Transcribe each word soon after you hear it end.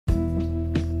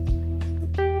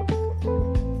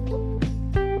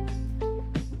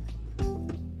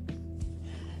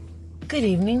Good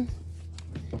evening.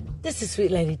 This is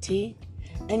Sweet Lady T,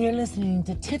 and you're listening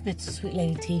to Tidbits of Sweet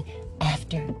Lady T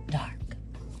After Dark.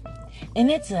 And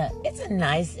it's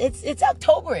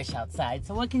Octoberish outside,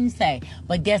 so what can you say?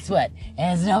 But guess what?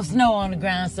 There's no snow on the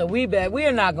ground, so we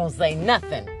are not gonna say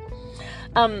nothing.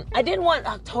 I didn't want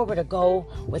October to go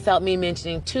without me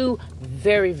mentioning two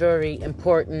very, very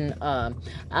important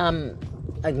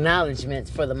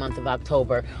acknowledgements for the month of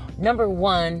October. Number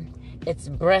one, it's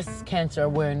Breast Cancer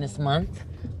Awareness Month,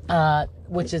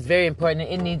 which is very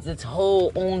important. It needs its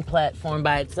whole own platform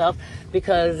by itself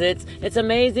because it's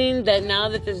amazing that now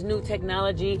that there's new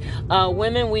technology,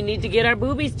 women, we need to get our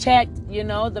boobies checked. You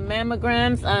know, the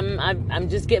mammograms. I'm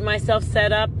just getting myself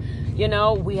set up. You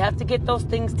know, we have to get those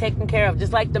things taken care of.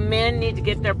 Just like the men need to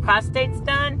get their prostates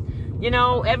done. You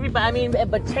know, everybody.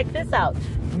 But check this out.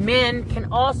 Men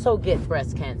can also get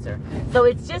breast cancer. So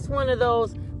it's just one of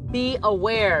those be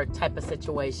aware type of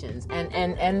situations,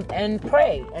 and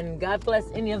pray, and God bless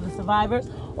any of the survivors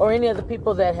or any of the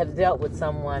people that have dealt with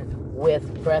someone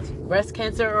with breast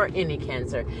cancer or any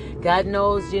cancer. God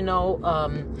knows, you know,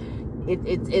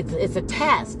 it's a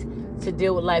task to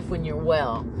deal with life when you're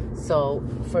well. So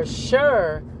for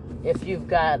sure, if you've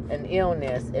got an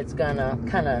illness, it's gonna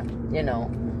kind of, you know,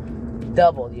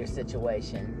 double your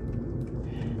situation.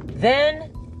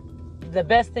 Then the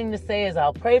best thing to say is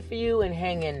I'll pray for you and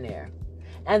hang in there.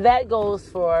 And that goes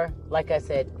for, like I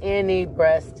said, any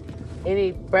breast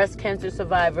cancer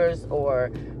survivors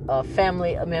or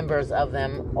family members of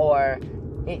them, or,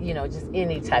 you know, just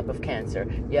any type of cancer.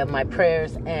 You have my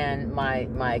prayers and my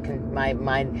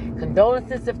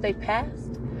condolences if they passed.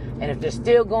 And if they're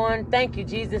still going, thank you,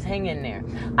 Jesus, hang in there.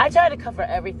 I try to cover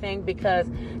everything because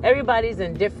everybody's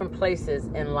in different places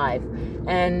in life.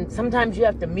 And sometimes you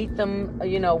have to meet them,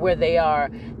 you know, where they are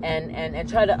and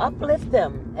try to uplift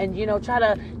them. And, you know, try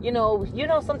to, you know,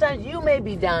 sometimes you may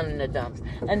be down in the dumps.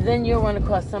 And then you'll run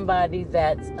across somebody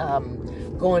that's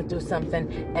going through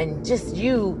something. And just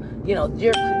you know,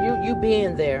 you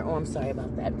being there. Oh, I'm sorry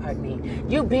about that. Pardon me.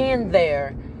 You being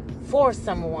there for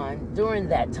someone during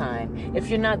that time. If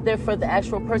you're not there for the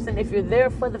actual person, if you're there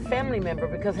for the family member,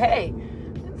 because hey,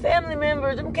 family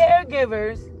members and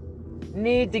caregivers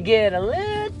need to get a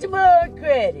little more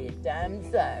credit. I'm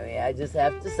sorry, I just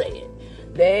have to say it.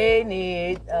 They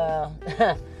need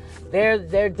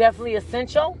they're definitely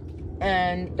essential,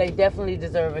 and they definitely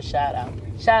deserve a shout out.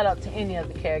 Shout out to any of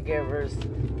the caregivers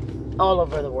all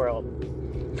over the world.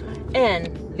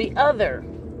 And the other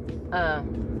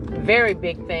very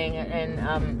big thing, and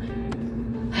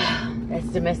that's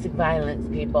domestic violence,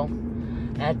 people.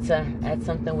 That's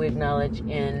something we acknowledge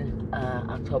in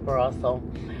October also.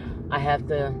 I have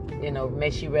to, you know, may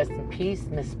she rest in peace,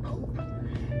 Miss Pope.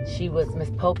 She was Miss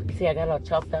Pope. See, I got all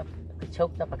choked up. I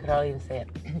could hardly even say it.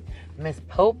 Miss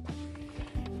Pope.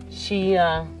 She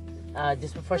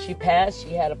just before she passed,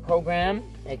 she had a program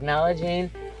acknowledging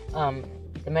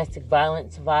domestic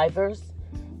violence survivors.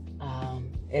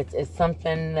 It's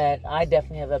something that I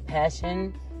definitely have a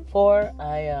passion for.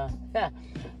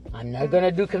 I'm not going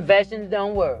to do confessions,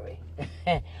 don't worry.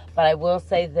 But I will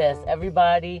say this.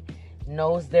 Everybody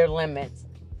knows their limits.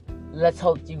 Let's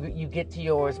hope you get to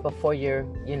yours before you're,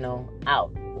 you know,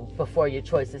 out, before your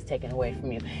choice is taken away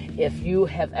from you. If you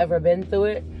have ever been through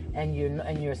it and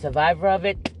you're a survivor of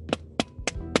it,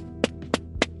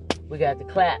 we got to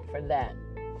clap for that,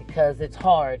 because it's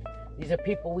hard. These are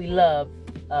people we love,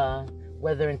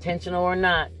 whether intentional or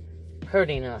not,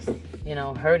 hurting us, you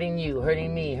know, hurting you,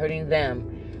 hurting me, hurting them.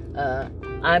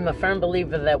 I'm a firm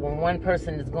believer that when one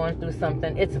person is going through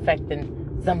something, it's affecting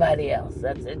somebody else.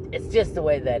 It's just the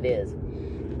way that is.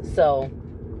 So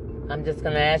I'm just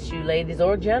going to ask you, ladies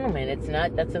or gentlemen,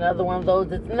 that's another one of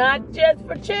those, it's not just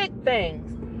for chick things.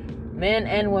 Men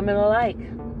and women alike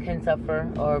can suffer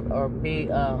or be,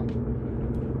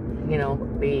 you know,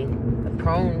 be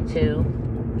prone to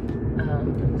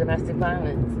domestic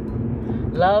violence.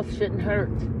 Love shouldn't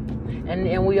hurt,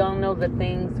 and we all know that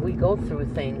we go through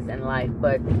things in life,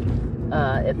 but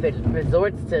if it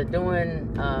resorts to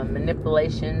doing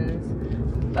manipulations,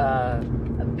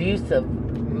 abusive,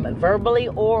 verbally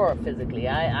or physically,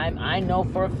 I know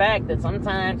for a fact that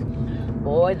sometimes,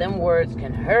 boy, them words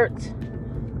can hurt.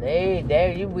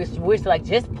 You wish like,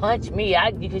 just punch me,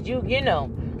 because you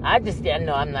know. I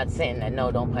know I'm not saying that,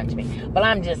 no, don't punch me. But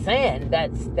I'm just saying that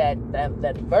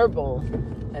verbal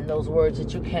and those words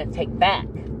that you can't take back,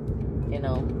 you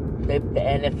know.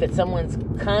 And if someone's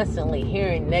constantly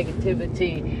hearing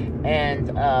negativity and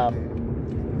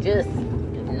just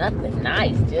nothing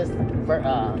nice, just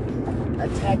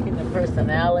attacking the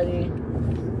personality,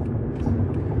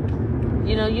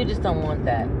 you know, you just don't want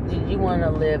that. You want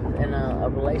to live in a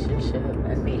relationship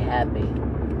and be happy.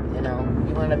 You know,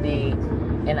 you want to be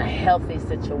in a healthy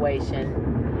situation.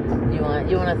 You want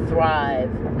to thrive.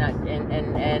 Not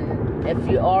and if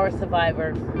you are a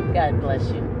survivor, God bless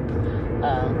you.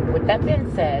 With that being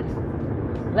said,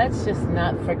 let's just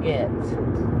not forget.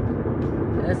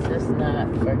 Let's just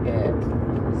not forget.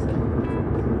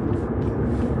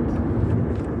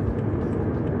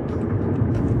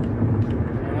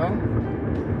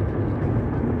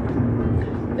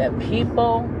 That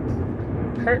people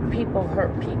hurt people.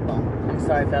 I'm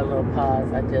sorry for that little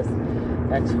pause. I just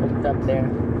got choked up there.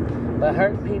 But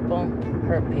hurt people.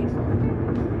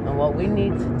 And what we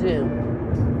need to do,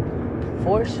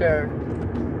 for sure,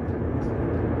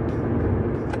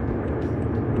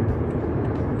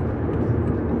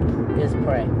 is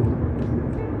pray.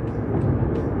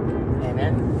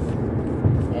 Amen.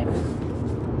 Amen.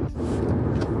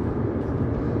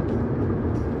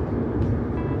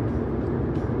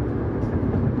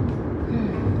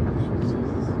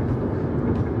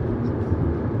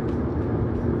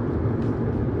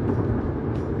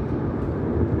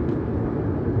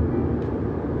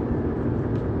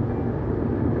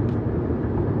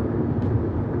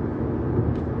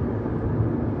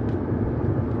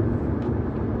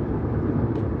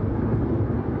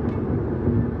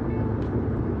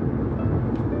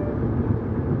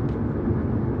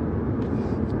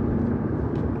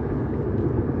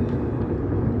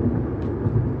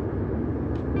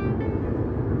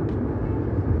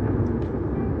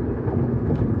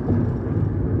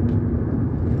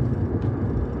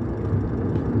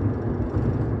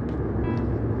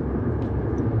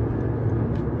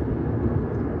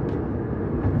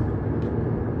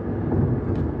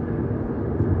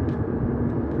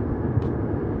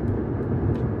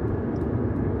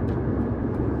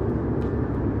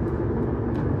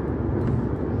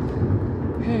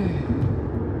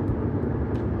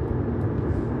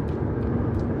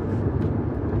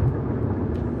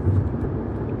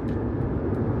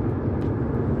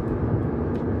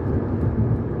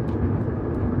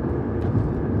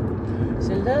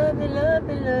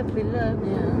 Love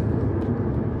you.